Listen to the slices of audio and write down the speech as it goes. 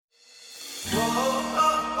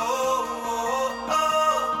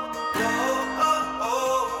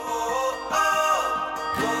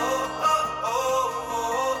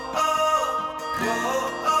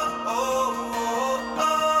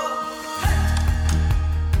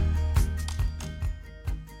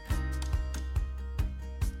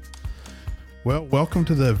Well, welcome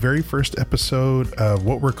to the very first episode of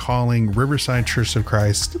what we're calling Riverside Church of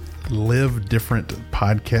Christ Live Different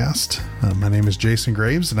podcast. My name is Jason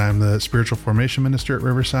Graves, and I'm the Spiritual Formation Minister at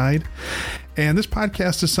Riverside. And this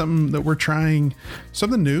podcast is something that we're trying,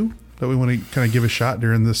 something new that we want to kind of give a shot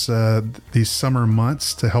during this these summer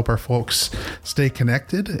months to help our folks stay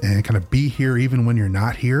connected and kind of be here even when you're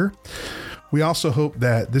not here. We also hope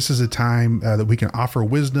that this is a time that we can offer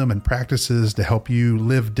wisdom and practices to help you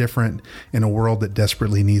live different in a world that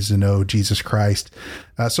desperately needs to know Jesus Christ.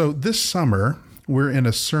 So this summer, we're in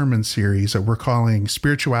a sermon series that we're calling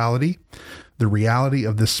Spirituality, the Reality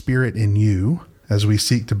of the Spirit in You, as we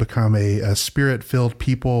seek to become a spirit-filled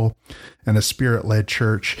people and a spirit-led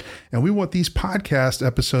church. And we want these podcast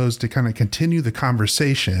episodes to kind of continue the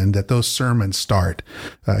conversation that those sermons start,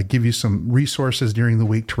 give you some resources during the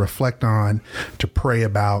week to reflect on, to pray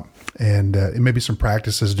about, and maybe some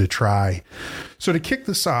practices to try. So to kick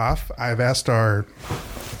this off, I've asked our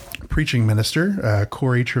preaching minister,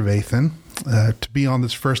 Corey Trevathan, to be on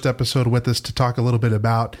this first episode with us to talk a little bit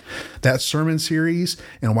about that sermon series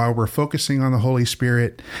and why we're focusing on the Holy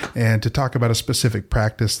Spirit, and to talk about a specific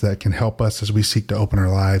practice that can help us as we seek to open our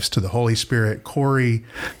lives to the Holy Spirit. Corey,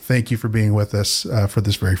 thank you for being with us for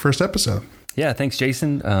this very first episode. Yeah, thanks,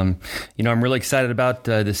 Jason. I'm really excited about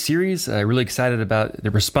this series. Really excited about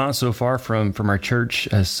the response so far from our church.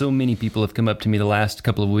 So many people have come up to me the last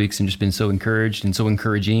couple of weeks and just been so encouraged and so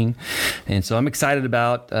encouraging. And so I'm excited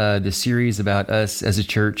about this series about us as a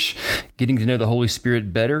church getting to know the Holy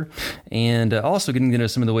Spirit better, and also getting to know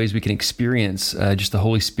some of the ways we can experience just the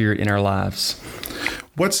Holy Spirit in our lives.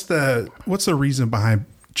 What's the reason behind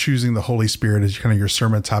choosing the Holy Spirit as kind of your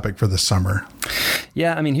sermon topic for the summer?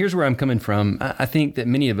 Yeah, I mean, here's where I'm coming from. I think that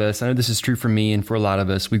many of us, I know this is true for me and for a lot of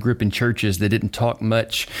us, we grew up in churches that didn't talk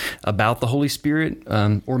much about the Holy Spirit,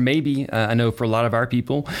 or maybe, I know for a lot of our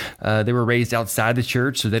people, they were raised outside the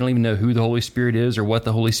church, so they don't even know who the Holy Spirit is or what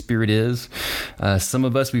the Holy Spirit is. Some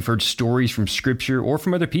of us, we've heard stories from Scripture or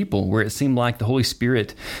from other people where it seemed like the Holy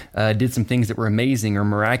Spirit did some things that were amazing or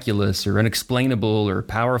miraculous or unexplainable or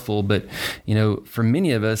powerful, but, for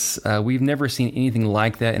many of us, we've never seen anything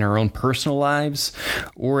like that in our own personal lives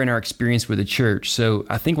or in our experience with the church. So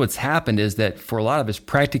I think what's happened is that for a lot of us,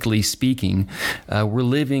 practically speaking, we're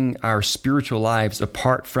living our spiritual lives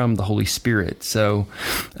apart from the Holy Spirit. So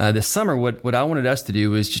this summer, what I wanted us to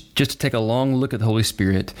do is just to take a long look at the Holy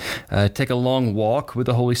Spirit, take a long walk with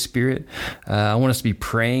the Holy Spirit. I want us to be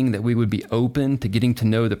praying that we would be open to getting to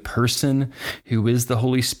know the person who is the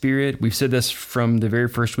Holy Spirit. We've said this from the very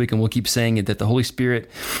first week, and we'll keep saying it, that the Holy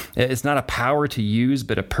Spirit, it's not a power to use,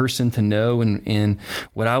 but a person to know. And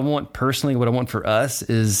what I want personally, what I want for us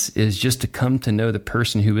is just to come to know the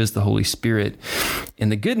person who is the Holy Spirit.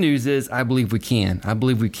 And the good news is I believe we can. I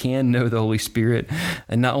believe we can know the Holy Spirit.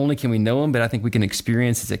 And not only can we know him, but I think we can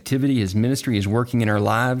experience his activity, his ministry, his working in our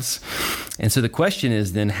lives. And so the question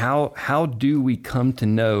is then, how do we come to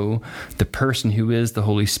know the person who is the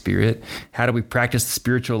Holy Spirit? How do we practice the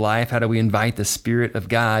spiritual life? How do we invite the Spirit of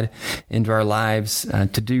God into our lives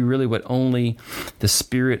to do really what only the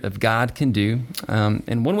Spirit of God can do?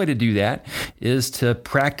 And one way to do that is to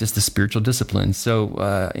practice the spiritual disciplines. So,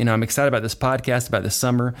 I'm excited about this podcast, about the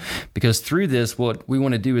summer, because through this, what we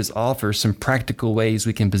want to do is offer some practical ways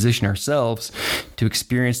we can position ourselves to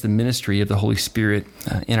experience the ministry of the Holy Spirit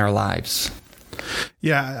in our lives.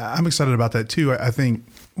 Yeah, I'm excited about that too. I think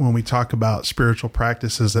when we talk about spiritual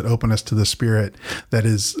practices that open us to the Spirit,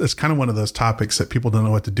 it's kind of one of those topics that people don't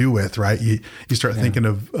know what to do with, right? You start thinking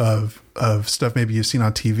of stuff maybe you've seen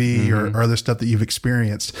on TV or other stuff that you've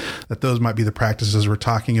experienced, that those might be the practices we're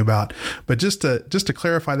talking about. But just to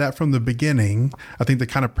clarify that from the beginning, I think the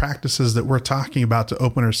kind of practices that we're talking about to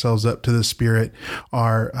open ourselves up to the Spirit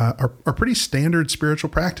are pretty standard spiritual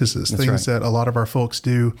practices, That's things right. that a lot of our folks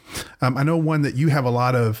do. I know one that you have a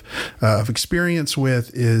lot of experience with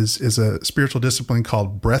is a spiritual discipline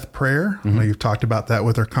called breath prayer. I know you've talked about that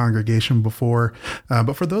with our congregation before.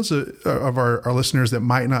 But for those of our listeners that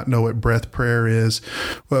might not know what breath prayer is,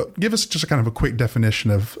 well, give us just a kind of a quick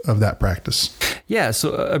definition of that practice. Yeah,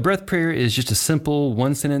 so a breath prayer is just a simple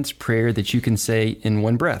one-sentence prayer that you can say in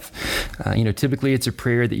one breath. Typically it's a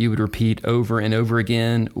prayer that you would repeat over and over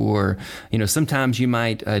again, or, sometimes you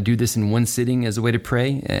might do this in one sitting as a way to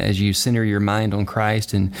pray, as you center your mind on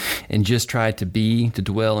Christ and just try to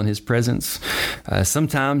dwell in His presence.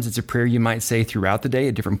 Sometimes it's a prayer you might say throughout the day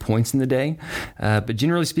at different points in the day, but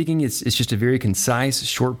generally speaking, it's just a very concise,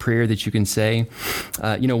 short prayer that you can say.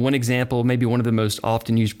 One example, maybe one of the most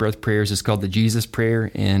often used breath prayers is called the Jesus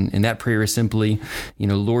prayer, and that prayer is simply,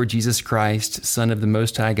 Lord Jesus Christ, Son of the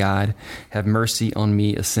Most High God, have mercy on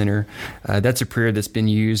me, a sinner. That's a prayer that's been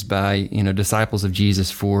used by, disciples of Jesus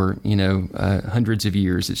for, hundreds of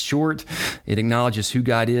years. It's short. It acknowledges who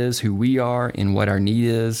God is, who we are, and what our need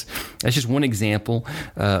is. That's just one example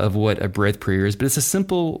of what a breath prayer is, but it's a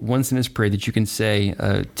simple one-sentence prayer that you can say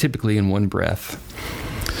typically in one breath.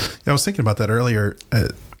 Yeah, I was thinking about that earlier.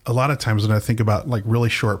 A lot of times when I think about like really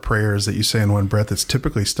short prayers that you say in one breath, it's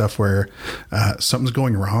typically stuff where something's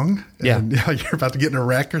going wrong. And, you're about to get in a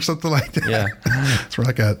wreck or something like that. Yeah. It's more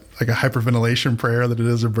like a hyperventilation prayer than it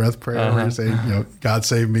is a breath prayer where you say, God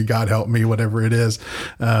save me, God help me, whatever it is.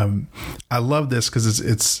 I love this because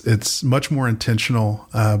it's much more intentional,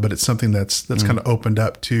 but it's something that's kind of opened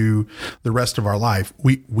up to the rest of our life.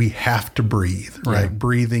 We have to breathe, right? Yeah.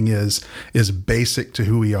 Breathing is basic to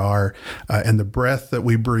who we are, and the breath that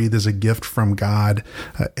we breathe is a gift from God.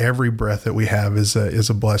 Every breath that we have is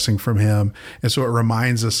a blessing from Him, and so it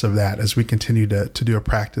reminds us of that as we continue to do a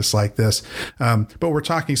practice like this. But we're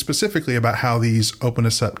talking specifically about how these open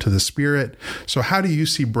us up to the Spirit. So how do you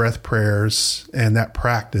see breath prayers and that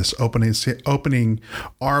practice opening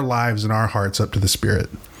our lives and our hearts up to the Spirit?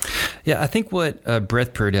 Yeah, I think what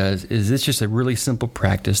breath prayer does is it's just a really simple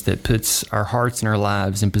practice that puts our hearts and our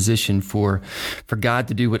lives in position for God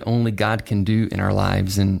to do what only God can do in our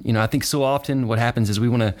lives. And, I think so often what happens is we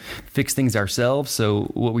want to fix things ourselves. So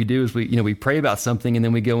what we do is we pray about something and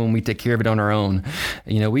then we go and we take care of it on our own.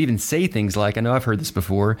 We even say things like, I know I've heard this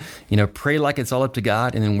before, pray like it's all up to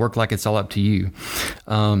God and then work like it's all up to you.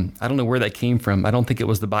 I don't know where that came from. I don't think it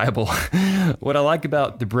was the Bible. What I like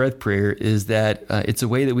about the breath prayer is that it's a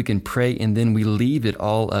way that we can pray and then we leave it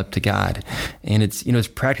all up to God. And it's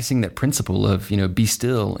practicing that principle of, be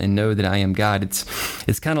still and know that I am God.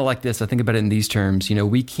 It's kind of like this. I think about it in these terms.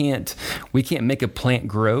 We can't make a plant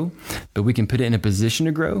grow, but we can put it in a position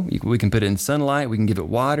to grow. We can put it in sunlight. We can give it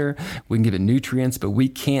water. We can give it nutrients, but we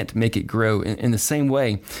can't make it grow. In the same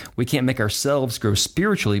way, we can't make ourselves grow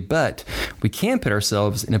spiritually, but we can put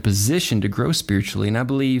ourselves in a position to grow spiritually. And I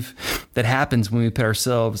believe that happens when we put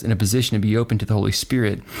ourselves in a position to be open to the Holy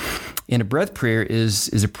Spirit. And a breath prayer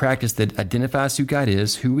is a practice that identifies who God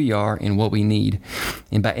is, who we are, and what we need.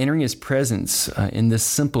 And by entering His presence in this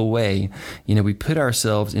simple way, we put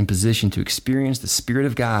ourselves in position to experience the Spirit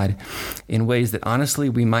of God in ways that honestly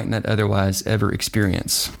we might not otherwise ever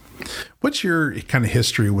experience. What's your kind of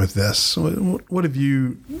history with this? How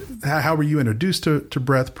were you introduced to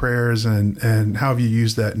breath prayers, and how have you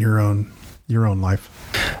used that in your own life?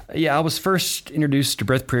 Yeah, I was first introduced to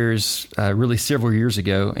breath prayers really several years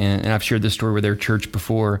ago, and I've shared this story with our church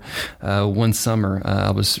before. One summer,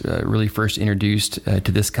 I was really first introduced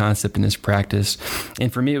to this concept and this practice,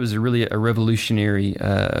 and for me, it was really a revolutionary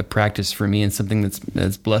practice for me, and something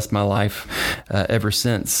that's blessed my life ever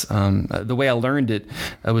since. The way I learned it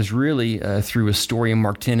was really through a story in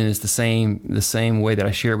Mark 10, and it's the same way that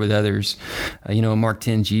I share it with others. In Mark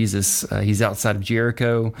 10, Jesus, he's outside of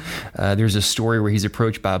Jericho. There's a story where he's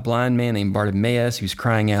approached by a blind man named Bartimaeus who's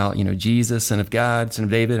crying out, Jesus, Son of God, Son of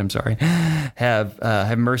David,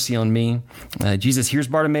 have mercy on me. Jesus hears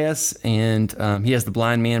Bartimaeus, and he has the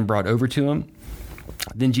blind man brought over to him.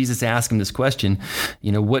 Then Jesus asked him this question,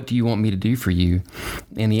 what do you want me to do for you?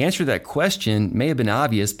 And the answer to that question may have been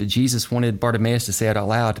obvious, but Jesus wanted Bartimaeus to say it out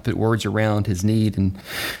loud, to put words around his need and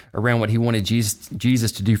around what he wanted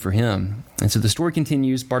Jesus to do for him. And so the story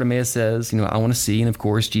continues. Bartimaeus says, I want to see. And of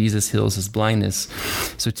course, Jesus heals his blindness.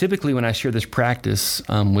 So typically when I share this practice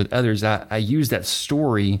with others, I use that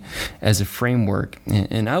story as a framework.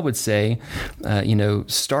 And I would say,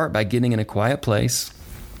 start by getting in a quiet place.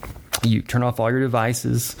 You turn off all your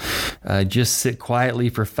devices, just sit quietly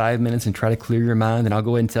for 5 minutes and try to clear your mind. And I'll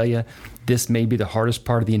go ahead and tell you, this may be the hardest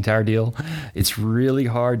part of the entire deal. It's really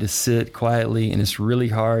hard to sit quietly, and it's really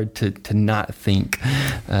hard to not think.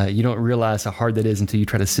 You don't realize how hard that is until you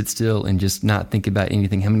try to sit still and just not think about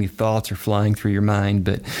anything, how many thoughts are flying through your mind.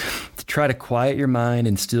 But to try to quiet your mind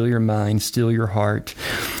and still your heart.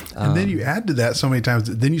 And then you add to that so many times,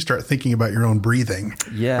 then you start thinking about your own breathing.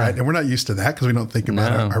 Yeah. Right? And we're not used to that because we don't think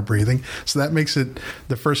about our breathing. So that makes it,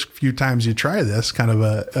 the first few times you try this, kind of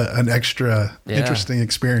an extra interesting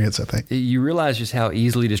experience, I think. you realize just how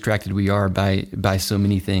easily distracted we are by so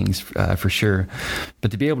many things, for sure.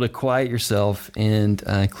 But to be able to quiet yourself and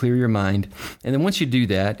clear your mind, and then once you do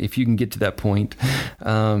that, if you can get to that point,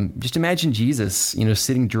 just imagine Jesus,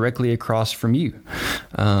 sitting directly across from you.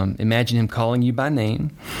 Imagine him calling you by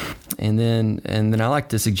name, and then I like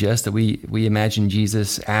to suggest that we imagine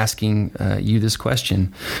Jesus asking you this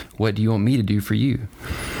question: what do you want me to do for you?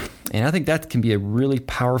 And I think that can be a really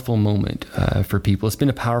powerful moment for people. It's been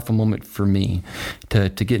a powerful moment for me to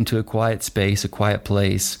get into a quiet space, a quiet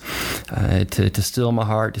place, to still my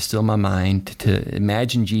heart, to still my mind, to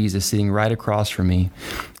imagine Jesus sitting right across from me.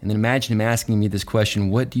 And then imagine him asking me this question: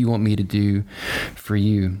 what do you want me to do for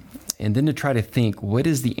you? And then to try to think, what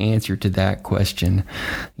is the answer to that question?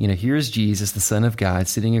 Here's Jesus, the Son of God,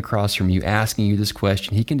 sitting across from you, asking you this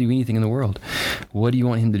question. He can do anything in the world. What do you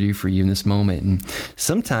want him to do for you in this moment? And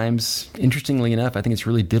sometimes, interestingly enough, I think it's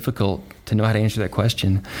really difficult to know how to answer that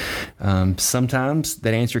question. Sometimes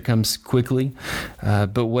that answer comes quickly,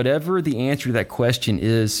 but whatever the answer to that question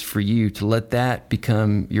is for you, to let that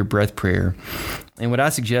become your breath prayer. And what I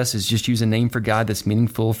suggest is just use a name for God that's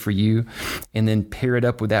meaningful for you, and then pair it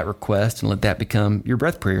up with that request and let that become your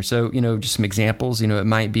breath prayer. So, just some examples, it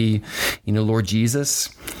might be, Lord Jesus,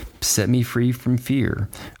 set me free from fear,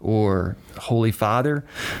 or Holy Father,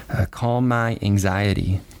 calm my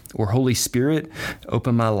anxiety, or Holy Spirit,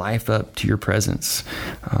 open my life up to your presence.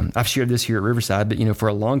 I've shared this here at Riverside, but for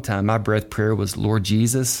a long time, my breath prayer was, Lord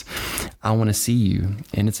Jesus, I want to see you.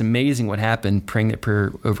 And it's amazing what happened praying that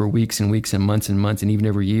prayer over weeks and weeks and months, and even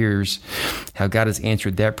over years, how God has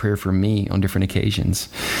answered that prayer for me on different occasions.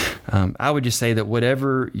 I would just say that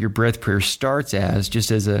whatever your breath prayer starts as,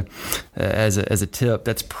 just as a tip,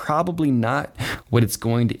 that's probably not what it's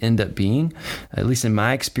going to end up being. At least in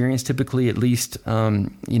my experience, typically, at least,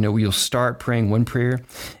 you'll start praying one prayer,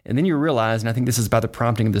 and then you realize, and I think this is by the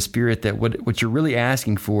prompting of the Spirit, that what you're really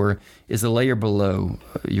asking for is a layer below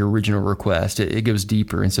your original request. It goes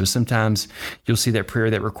deeper. And so sometimes you'll see that prayer,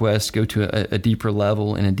 that request go to a deeper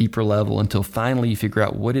level and a deeper level until finally you figure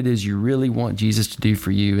out what it is you really want Jesus to do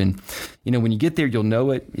for you. And, when you get there, you'll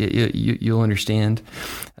know it, you'll understand.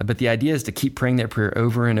 But the idea is to keep praying that prayer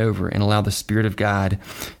over and over and allow the Spirit of God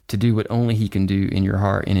to do what only he can do in your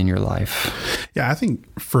heart and in your life. Yeah, I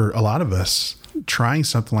think for a lot of us, trying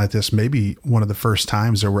something like this may be one of the first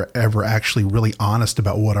times that we're ever actually really honest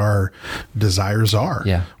about what our desires are,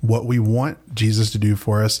 what we want Jesus to do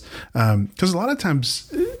for us. Because a lot of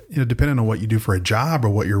times, depending on what you do for a job or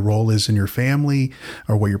what your role is in your family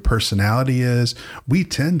or what your personality is, we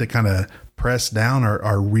tend to kind of press down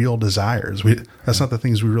our real desires. That's not the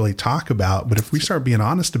things we really talk about. But if we start being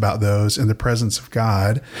honest about those in the presence of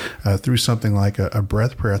God through something like a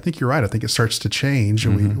breath prayer, I think you're right. I think it starts to change,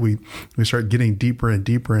 and we start getting deeper and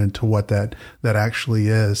deeper into what that actually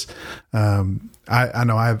is. I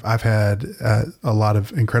know I've had a lot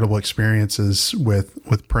of incredible experiences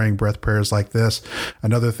with praying breath prayers like this.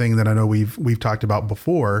 Another thing that I know we've talked about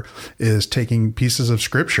before is taking pieces of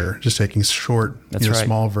scripture, just taking short,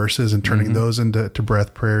 small verses and turning those into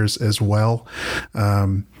breath prayers as well.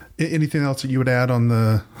 Anything else that you would add on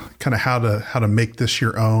the kind of how to make this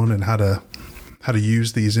your own and how to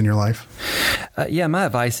use these in your life? My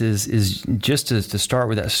advice is just to start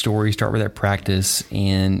with that story, start with that practice,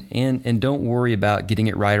 and don't worry about getting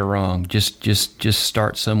it right or wrong. Just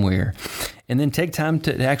start somewhere. And then take time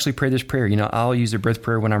to actually pray this prayer. I'll use a breath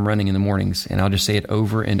prayer when I'm running in the mornings, and I'll just say it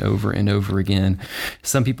over and over and over again.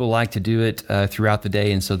 Some people like to do it throughout the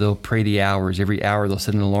day, and so they'll pray the hours. Every hour they'll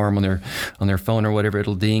set an alarm on their phone or whatever.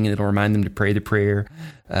 It'll ding, and it'll remind them to pray the prayer.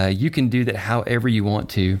 You can do that however you want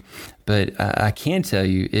to, but I can tell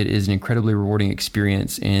you it is an incredibly rewarding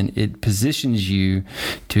experience, and it positions you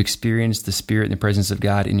to experience the Spirit and the presence of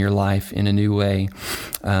God in your life in a new way.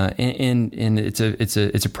 And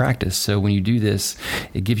it's a practice. So when you do this,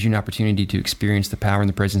 it gives you an opportunity to experience the power and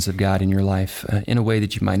the presence of God in your life in a way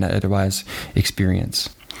that you might not otherwise experience.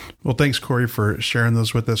 Well, thanks, Corey, for sharing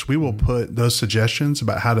those with us. We will put those suggestions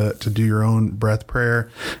about how to do your own breath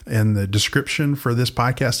prayer in the description for this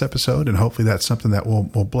podcast episode, and hopefully that's something that will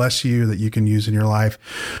bless you, that you can use in your life.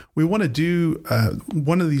 We want to do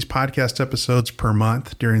one of these podcast episodes per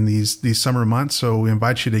month during these summer months, so we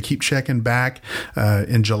invite you to keep checking back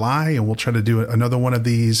in July, and we'll try to do another one of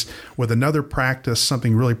these with another practice,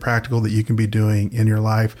 something really practical that you can be doing in your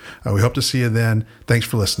life. We hope to see you then. Thanks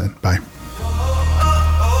for listening. Bye.